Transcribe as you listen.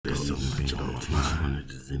attention? I wonder,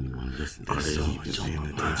 does anyone listen? Are they even paying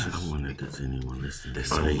attention? I wonder, does anyone listen?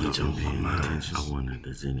 Are they even paying attention? I wonder,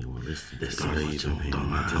 does anyone listen? Are they even paying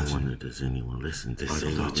attention? I wonder, does anyone listen? Are they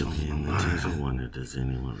even paying attention? I wonder, does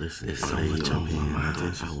anyone listen? Are they even paying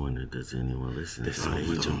attention? I wonder, does anyone listen? Are they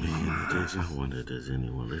even paying attention? I wonder, does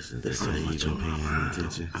anyone listen? Are they even paying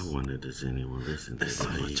attention? I wonder, does anyone listen? Are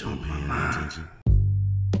they even paying attention?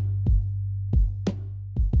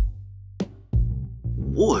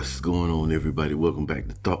 What's going on, everybody? Welcome back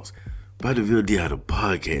to Thoughts by DeVille D.I. the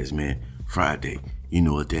podcast, man. Friday, you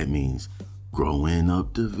know what that means. Growing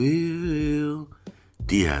up DeVille.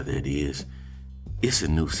 D.I. that is. It's a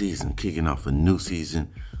new season, kicking off a new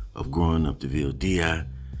season of Growing Up DeVille D.I.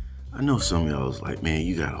 I know some of y'all was like, man,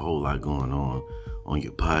 you got a whole lot going on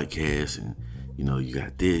your podcast, and you know, you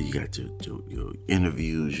got this, you got your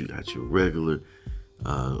interviews, you got your regular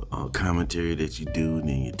commentary that you do, and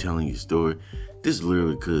then you're telling your story. This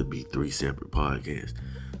literally could be 3 separate podcasts,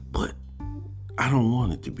 but I don't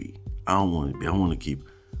want it to be. I don't want it to be. I want to keep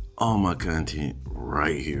all my content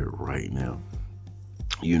right here, right now.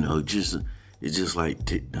 You know, it's just like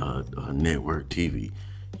network TV.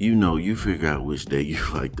 You know, you figure out which day you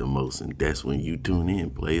like the most, and that's when you tune in,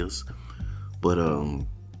 players. But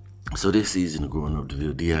so this season of Growing Up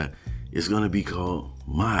DeVille D.I. is gonna be called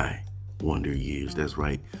My Wonder Years. That's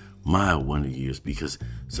right, My Wonder Years, because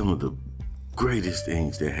some of the greatest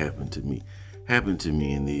things that happened to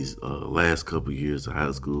me in these last couple years of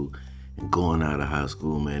high school and going out of high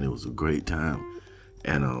school. Man, it was a great time.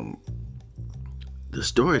 And the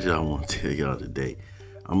story that I want to tell y'all today,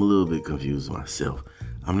 I'm a little bit confused myself.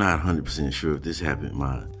 I'm not 100% sure if this happened.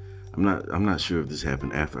 I'm not sure if this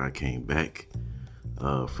happened after I came back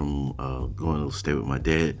from going to stay with my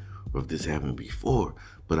dad, or if this happened before.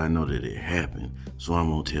 But I know that it happened, so I'm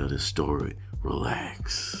gonna tell this story.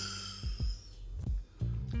 Relax.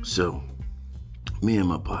 So, me and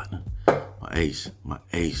my partner, my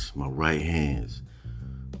right hands,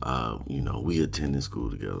 you know, we attended school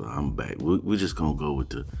together. I'm back. We're just gonna go with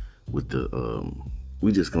the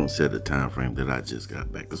we just gonna set a time frame that I just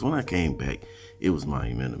got back. Cause when I came back, it was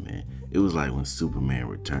monumental, man. It was like when Superman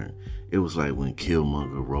returned. It was like when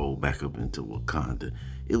Killmonger rolled back up into Wakanda.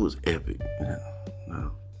 It was epic.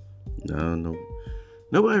 No.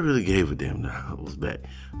 Nobody really gave a damn that I was back.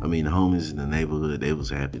 I mean, the homies in the neighborhood, they was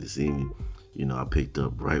happy to see me. You know, I picked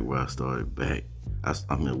up right where I started back. I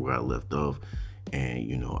mean, where I left off. And,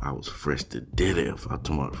 you know, I was fresh to death. I'm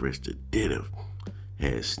talking about fresh to death.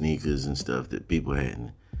 Had sneakers and stuff that people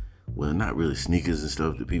hadn't, well, not really sneakers and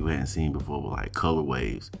stuff that people hadn't seen before, but like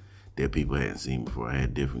colorways that people hadn't seen before. I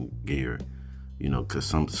had different gear, you know, because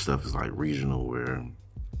some stuff is like regional, where,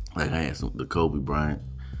 like, I had the Kobe Bryant.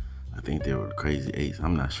 I think they were the Crazy Eights.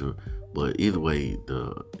 I'm not sure. But either way,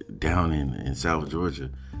 down in South Georgia,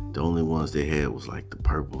 the only ones they had was like the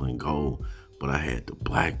purple and gold. But I had the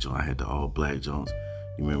black joint. I had the all black joints.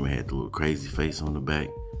 You remember I had the little crazy face on the back?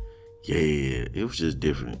 Yeah, it was just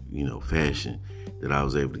different, you know, fashion that I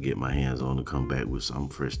was able to get my hands on to come back with something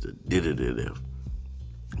fresh to death.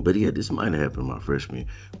 But yeah, this might have happened my freshman year.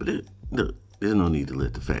 But look, there's no need to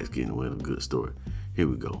let the facts get in the way of a good story. Here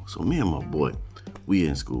we go. So me and my boy, we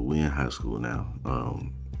in school. We in high school now.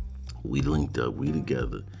 We linked up. We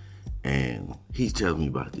together. And he's telling me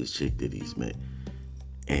about this chick that he's met.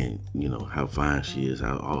 And, you know, how fine she is,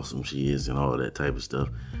 how awesome she is, and all that type of stuff.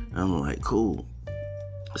 And I'm like, cool.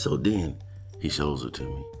 So then he shows her to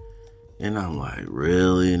me. And I'm like,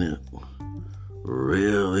 really?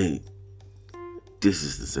 Really? This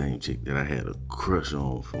is the same chick that I had a crush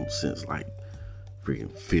on since like freaking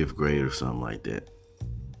 5th grade or something like that.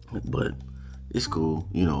 But it's cool.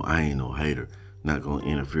 You know, I ain't no hater. Not gonna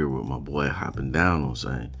interfere with my boy hopping down on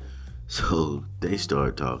something. So they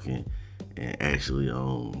started talking and actually,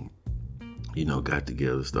 you know, got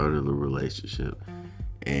together, started a little relationship.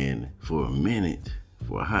 And for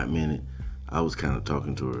a hot minute, I was kind of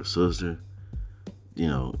talking to her sister. You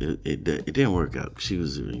know, it didn't work out. She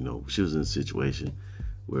was in a situation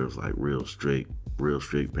where it was like real strict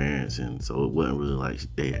parents, and so it wasn't really like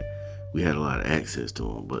we had a lot of access to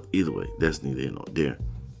them. But either way, that's neither here nor there.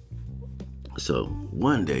 So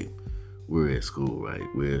one day, we're at school, right?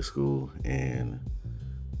 We're at school, and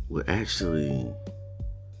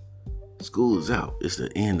school is out. It's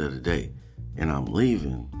the end of the day, and I'm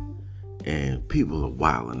leaving, and people are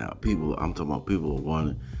wilding out. I'm talking about people are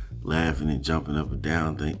wanting, laughing and jumping up and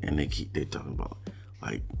down, and they're talking about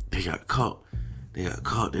like they got caught.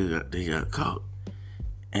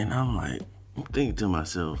 And I'm thinking to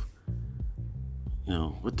myself, you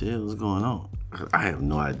know, what the hell is going on? I have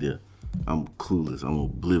no idea. I'm clueless. I'm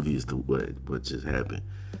oblivious to what just happened.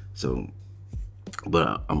 So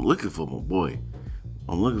But I'm looking for my boy.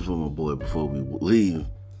 I'm looking for my boy before we leave.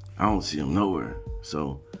 I don't see him nowhere.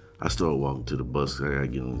 So I start walking to the bus. I gotta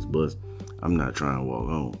get on this bus. I'm not trying to walk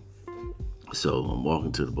home. So I'm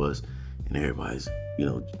walking to the bus, and everybody's,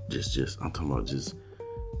 I'm talking about just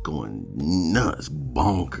going nuts,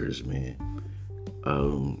 bonkers, man.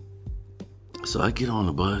 So I get on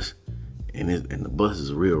the bus, and the bus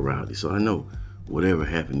is real rowdy. So I know whatever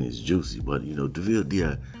happened is juicy, but DeVille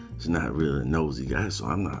Diaz is not really a nosy guy. So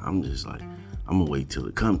I'm just like, I'm gonna wait till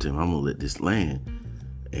it comes to him. I'm gonna let this land.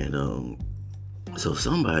 And so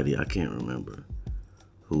somebody, I can't remember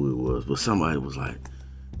who it was, but somebody was like,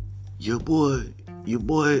 your boy, your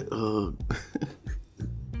boy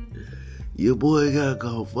got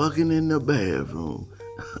caught fucking in the bathroom.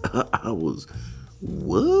 I was,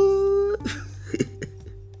 what?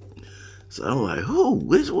 So I'm like, who?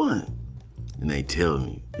 Which one? And they tell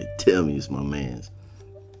me it's my man's.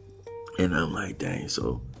 And I'm like, dang.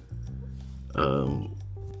 So, I'm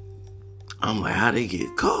like, how they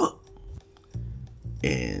get caught?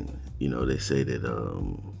 And they say that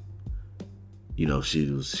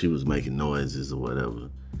she was making noises or whatever.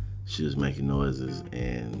 She was making noises,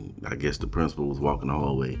 and I guess the principal was walking the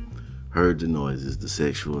hallway, heard the noises, the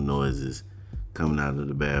sexual noises coming out of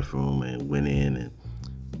the bathroom, and went in and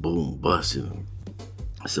boom, busted him.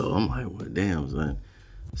 So I'm like, well, damn, son.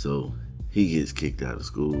 So he gets kicked out of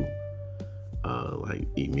school, like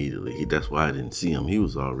immediately. That's why I didn't see him. He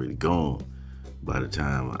was already gone by the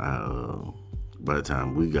time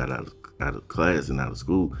we got out of class and out of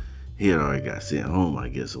school. He had already got sent home, I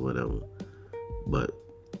guess, or whatever. But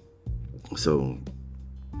so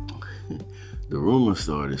the rumor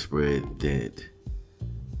started spread that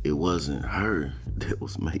it wasn't her that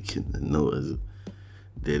was making the noise,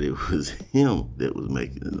 that it was him that was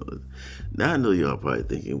making the noise. Now I know y'all probably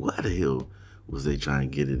thinking, why the hell was they trying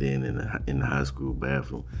to get it in the high school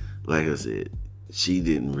bathroom? Like I said, she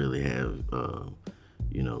didn't really have,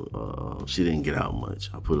 she didn't get out much.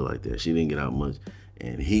 I put it like that. She didn't get out much,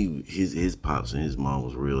 and his pops and his mom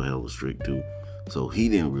was real hella strict too. So he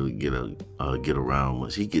didn't really get around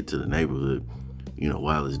much. He get to the neighborhood,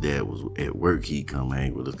 while his dad was at work. He'd come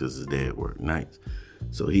hang with us because his dad worked nights,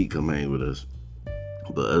 so he'd come hang with us.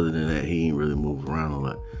 But other than that, he didn't really move around a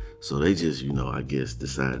lot. So they just, I guess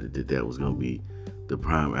decided that was going to be the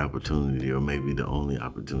prime opportunity, or maybe the only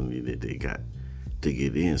opportunity that they got to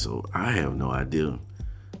get in. So I have no idea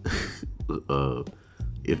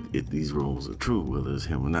if these rumors are true, whether it's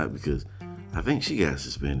him or not, because I think she got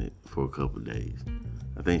suspended for a couple of days.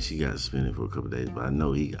 But I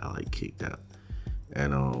know he got kicked out.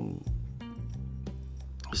 And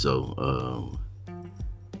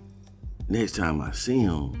next time I see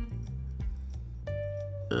him,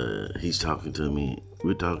 he's talking to me.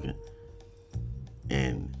 We're talking,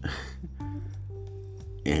 and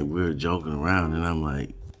we're joking around, and I'm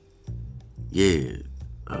like, yeah,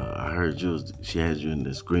 I heard she had you in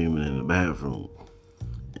there screaming in the bathroom.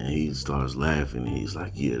 And he starts laughing, and he's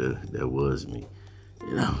like, yeah, that was me.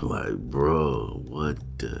 And I'm like, bro, what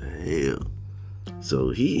the hell? So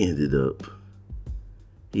he ended up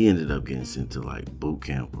getting sent to boot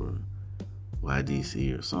camp or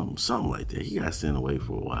YDC or something like that. He got sent away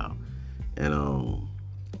for a while. And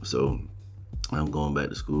so I'm going back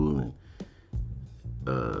to school, and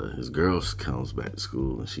his girl comes back to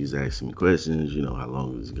school, and she's asking me questions, how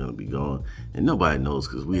long is he gonna be gone? And nobody knows,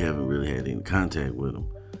 because we haven't really had any contact with him.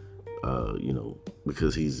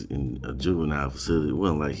 Because he's in a juvenile facility. It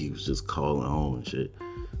wasn't like he was just calling home and shit.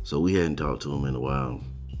 So we hadn't talked to him in a while.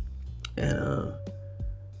 And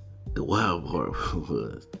the wild part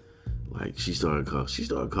was, she started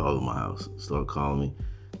calling my house, started calling me.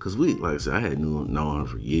 Because like I said, I had known her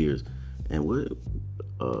for years. And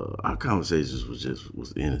our conversations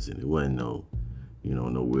was innocent. It wasn't no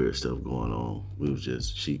weird stuff going on. We was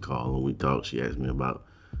just, she called and we talked. She asked me about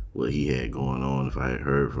what he had going on, if I had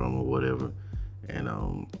heard from him or whatever. And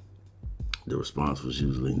the response was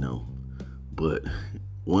usually no. But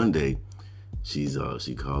one day, she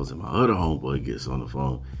calls, and my other homeboy gets on the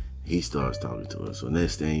phone. He starts talking to her. So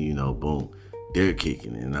next thing you know, boom, they're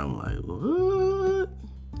kicking it. And I'm like, what?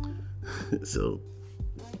 So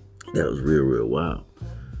that was real, real wild.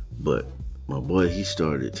 But my boy, he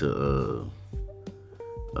started to,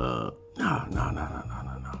 no.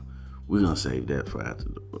 We're going to save that for after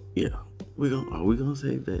are we going to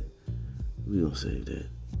save that? We're going to save that.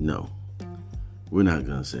 No, we're not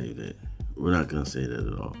going to save that. We're not going to say that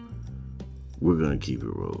at all. We're going to keep it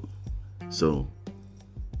rolling. So,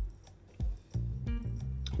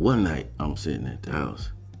 one night, I'm sitting at the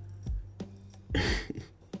house.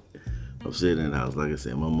 Like I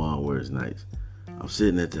said, my mom works nights. I'm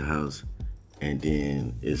sitting at the house, And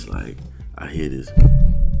then it's like I hear this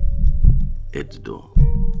at the door.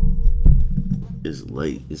 It's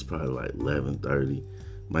late. It's probably like 11:30.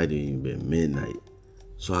 Might have even been midnight.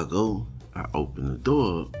 So I go, I open the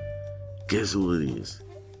door up. Guess who it is?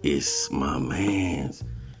 It's my mans.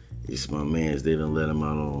 It's my mans. They done let him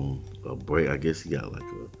out on a break. I guess he got like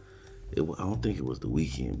I don't think it was the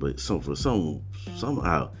weekend, but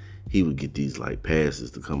somehow he would get these like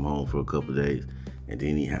passes to come home for a couple of days, and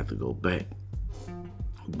then he had to go back.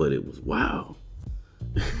 But it was wild.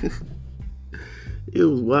 It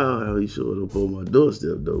was wild how he showed up on my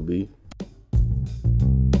doorstep, though, B.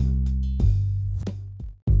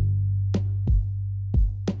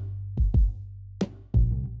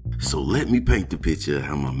 So let me paint the picture of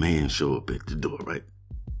how my man show up at the door, right?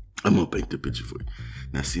 I'm gonna paint the picture for you.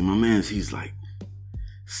 Now, see, my man's, he's like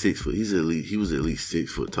 6 foot. He was at least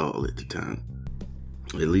 6 foot tall at the time.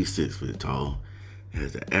 At least 6 foot tall.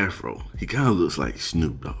 Has the afro. He kind of looks like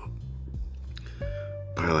Snoop Dogg.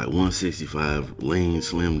 Probably like 165, lean,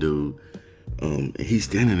 slim dude. And he's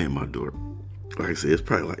standing at my door. Like I said, it's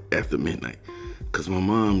probably like after midnight. Because my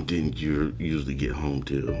mom didn't usually get home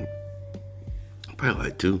till probably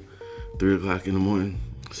like 2, 3 o'clock in the morning.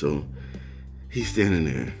 So he's standing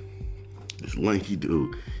there. This lanky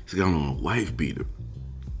dude. He's got on a wife beater.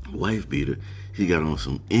 He got on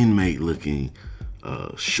some inmate looking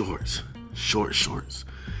shorts. Short shorts.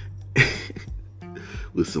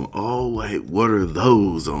 With some all white, what are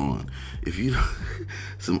those on?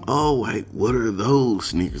 Some all white, what are those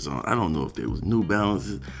sneakers on? I don't know if they was New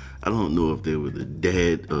Balances. I don't know if they were the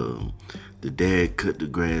dad cut the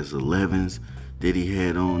grass 11s that he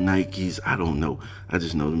had on, Nikes. I don't know. I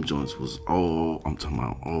just know them joints was I'm talking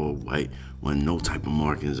about all white, with no type of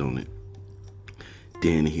markings on it.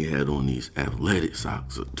 Then he had on these athletic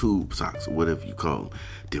socks or tube socks or whatever you call them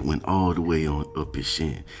that went all the way on up his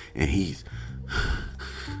shin. And he's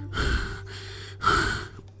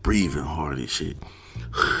breathing hard as shit.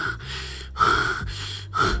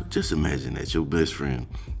 Just imagine that your best friend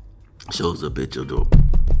shows up at your door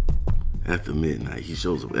after midnight. He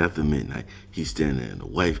shows up after midnight. He's standing in a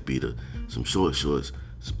wife beater, some short shorts,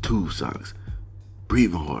 some tube socks,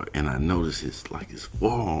 breathing hard. And I noticed his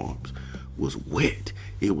forearms was wet.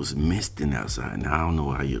 It was misting outside. Now, I don't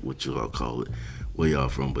know what y'all call it, where y'all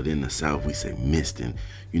from, but in the South, we say misting.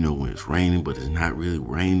 You know, when it's raining, but it's not really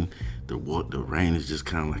raining. The rain is just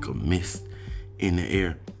kind of like a mist in the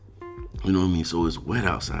air. You know what I mean? So it's wet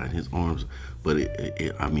outside, his arms, but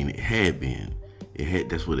it had been.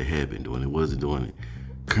 That's what it had been doing. It wasn't doing it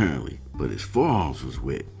currently, but his forearms was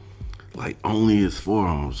wet. Like, only his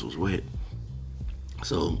forearms was wet.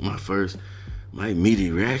 So my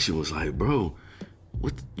immediate reaction was like, bro,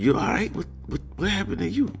 you all right? What happened to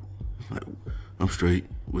you? Like, I'm straight.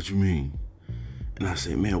 What you mean? And I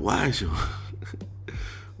said, man, why is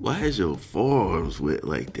your forearms wet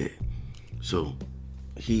like that? So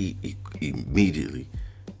he immediately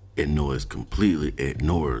completely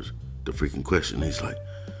ignores the freaking question. He's like,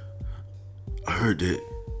 I heard that,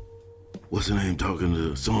 what's her name talking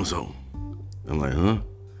to so-and-so? I'm like, huh?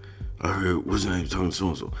 I heard, what's her name talking to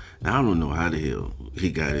so-and-so? Now, I don't know how the hell he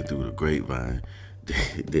got it through the grapevine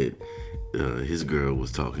that his girl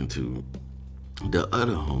was talking to the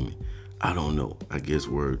other homie. I don't know. I guess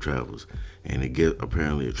word travels. And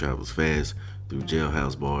apparently it travels fast through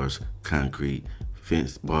jailhouse bars, concrete,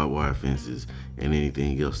 barbed wire fences, and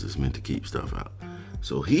anything else that's meant to keep stuff out.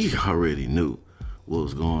 So he already knew what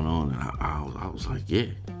was going on, and I was like, yeah.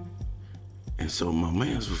 And so my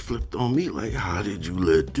mans was flipped on me like, how did you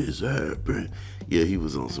let this happen? Yeah, he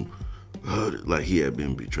was on some, like he had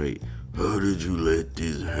been betrayed. How did you let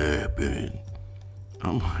this happen?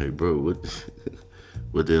 I'm like, bro, what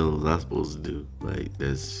the hell was I supposed to do? Like,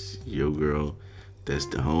 that's your girl, that's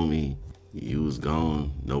the homie. You was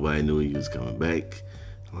gone. Nobody knew he was coming back.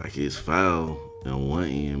 Like, it's foul on one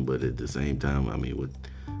end, but at the same time, I mean,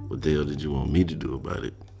 what the hell did you want me to do about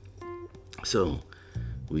it? So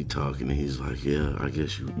we talking, and he's like, yeah, I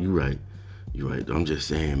guess you right. You right. I'm just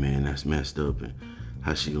saying, man, that's messed up. And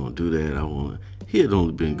how she gonna do that? He had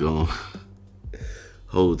only been gone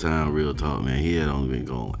whole time, real talk, man. He had only been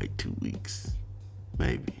gone like 2 weeks,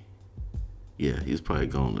 maybe. Yeah, he was probably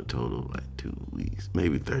gone a total of like 2 weeks,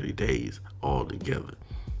 maybe 30 days altogether.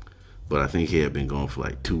 But I think he had been gone for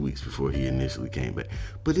like 2 weeks before he initially came back.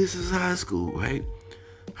 But this is high school, right?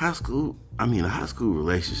 A high school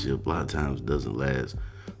relationship a lot of times doesn't last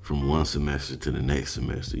from one semester to the next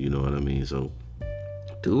semester, you know what I mean? So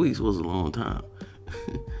 2 weeks was a long time.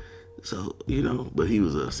 So, but he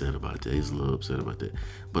was upset about that. He was a little upset about that.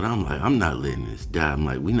 But I'm like, I'm not letting this die. I'm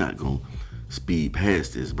like, we're not going to speed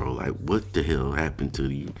past this, bro. Like, what the hell happened to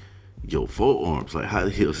you your forearms. Like, how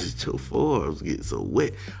the hell did your forearms get so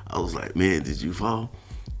wet? I was like, man, did you fall?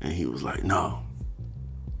 And he was like, no.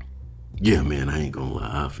 Yeah, man, I ain't gonna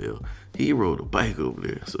lie, I fell. He rode a bike over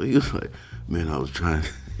there. So he was like, man, I was trying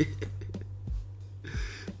to,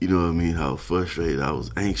 you know what I mean? I was frustrated, I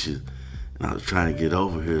was anxious, and I was trying to get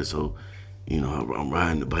over here. So, I'm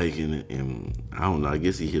riding the bike and I don't know, I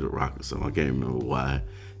guess he hit a rock or something. I can't remember why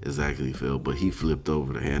exactly he fell, but he flipped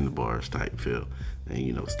over the handlebars type fell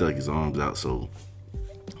and, stuck his arms out. So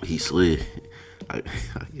he slid. I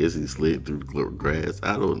guess he slid through the grass.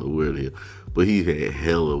 I don't know where the hell, but he had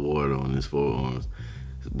hella water on his forearms.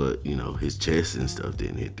 But his chest and stuff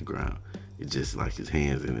didn't hit the ground. It's just like his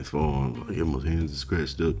hands and his forearms. Like his hands are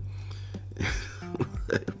scratched up.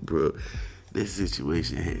 Bro, this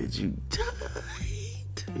situation had you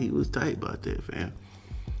tight. He was tight about that, fam.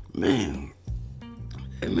 Man,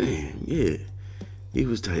 yeah, he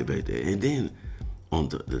was tight back there. And then on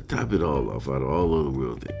the top it all off, out of all of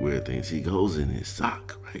the weird things, he goes in his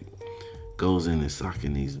sock, right? Goes in his sock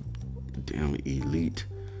in these damn elite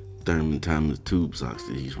Thurman Thomas tube socks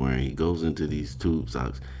that he's wearing. He goes into these tube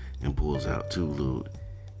socks and pulls out two little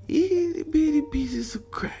itty bitty pieces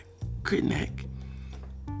of crack neck.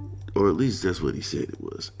 Or at least that's what he said it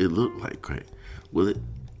was. It looked like crack. Well,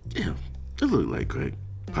 yeah, it looked like crack.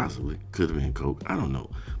 Possibly. Could have been coke. I don't know.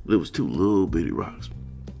 But it was two little bitty rocks.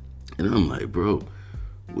 And I'm like, bro,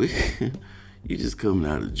 you just coming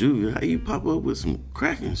out of juvie. How you pop up with some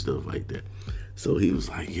crack and stuff like that? So he was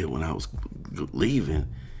like, yeah, when I was leaving,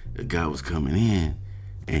 the guy was coming in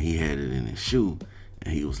and he had it in his shoe.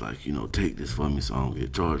 And he was like, take this for me so I don't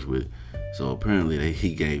get charged with it. So apparently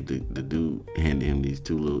he gave the dude, handed him these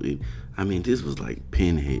two little, this was like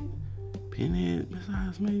pinhead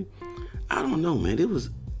size maybe? I don't know, man.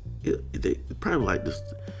 They probably like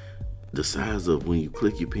the size of when you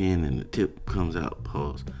click your pen and the tip comes out,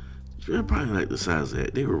 pause. They're probably like the size of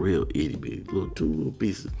that. They were real itty bitty, two little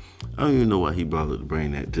pieces. I don't even know why he bothered to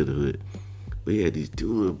bring that to the hood. But he had these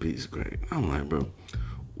two little pieces of crack. I'm like, bro,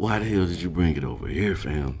 why the hell did you bring it over here,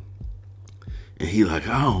 fam? And he like,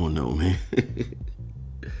 I don't know, man.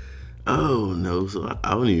 Oh no. So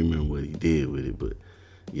I don't even remember what he did with it, but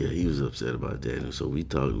yeah, he was upset about that. And so we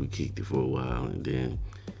kicked it for a while, and then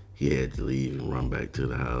he had to leave and run back to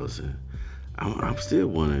the house. And I'm still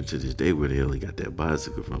wondering to this day where the hell he got that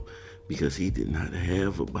bicycle from, because he did not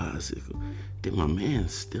have a bicycle. Did my man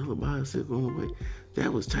steal a bicycle on the way?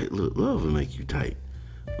 That was tight. Look, love will make you tight.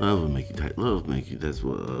 Love will make you tight. Love will make you, that's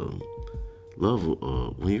what, love,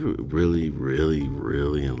 when you're really, really,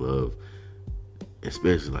 really in love,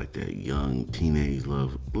 especially like that young teenage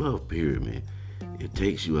love period, man, it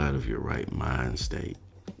takes you out of your right mind state.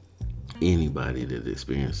 Anybody that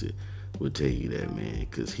experienced it would tell you that, man,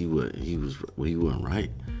 because he wasn't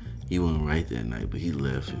right. He wasn't right that night, but he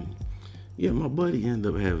left, and yeah, my buddy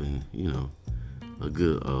ended up having, a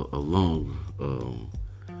good, a long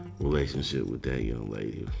relationship with that young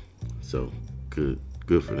lady. So good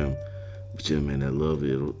for them. But yeah, man, that love,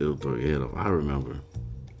 it'll throw your head off. I remember.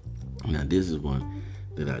 Now this is one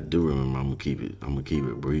that I do remember. I'm gonna keep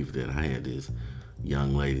it brief. That I had this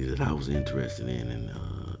young lady that I was interested in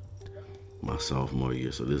my sophomore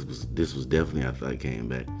year. So this was definitely after I came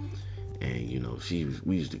back, and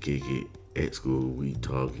we used to kick it at school. We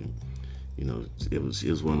talking. It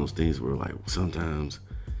was one of those things where like sometimes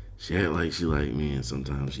she act like she liked me, and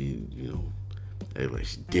sometimes she act like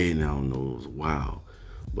she didn't. I don't know. It was wild.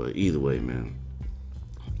 But either way, man,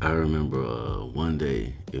 I remember one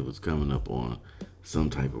day it was coming up on some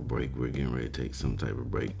type of break. We're getting ready to take some type of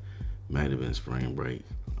break. Might have been spring break.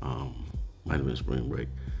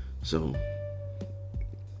 So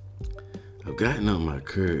I've gotten up my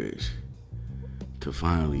courage to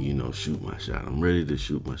finally, shoot my shot. I'm ready to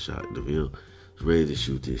shoot my shot. DeVille is ready to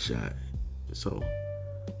shoot this shot. So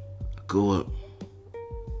I go up,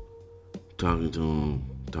 talking to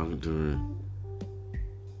her,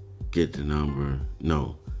 get the number.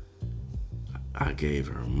 No, I gave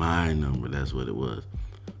her my number. That's what it was.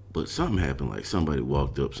 But something happened. Like somebody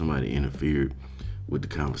walked up, somebody interfered with the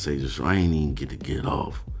conversation, so I ain't even get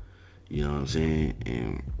off. You know what I'm saying?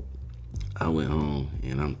 And I went home,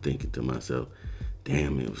 and I'm thinking to myself,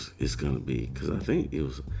 damn, it's gonna be, because I think it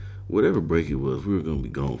was whatever break it was. We were gonna be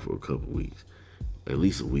gone for a couple weeks, at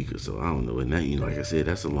least a week or so. I don't know. And that, like I said,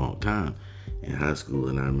 that's a long time in high school.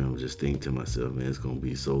 And I remember just thinking to myself, man, it's gonna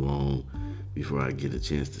be so long before I get a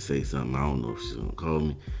chance to say something. I don't know if she's gonna call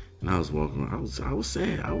me. And I was walking around. I was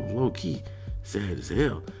sad. I was low key sad as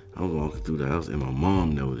hell. I was walking through the house, and my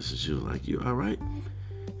mom noticed, and she was like, "You all right?"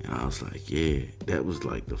 And I was like, "Yeah." That was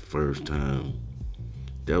like the first time.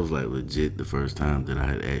 That was like legit the first time that I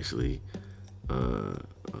had actually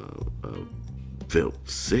felt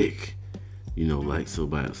sick. Like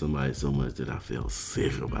somebody so much that I felt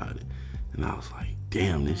sick about it. And I was like,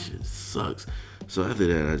 damn, this shit sucks. So after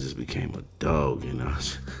that, I just became a dog,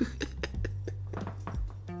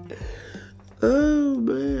 Oh,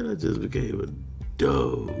 man, I just became a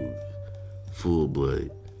dog. Full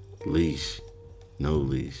blood, leash, no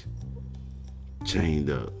leash,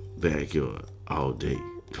 chained up, backyard, all day,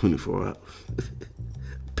 24 hours.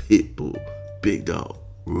 Pit bull, big dog,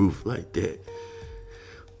 roof like that.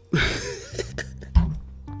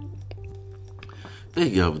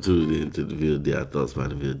 Thank y'all for tuning in to the VLDI Thoughts by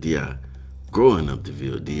the VLDI. Growing up the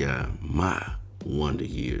VLDI, my wonder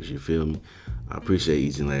years, you feel me? I appreciate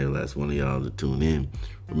each and every last one of y'all to tune in.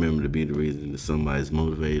 Remember to be the reason that somebody's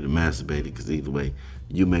motivated or masturbated, because either way,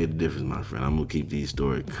 you made a difference, my friend. I'm going to keep these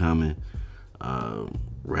stories coming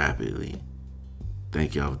rapidly.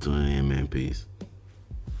 Thank y'all for tuning in, man. Peace.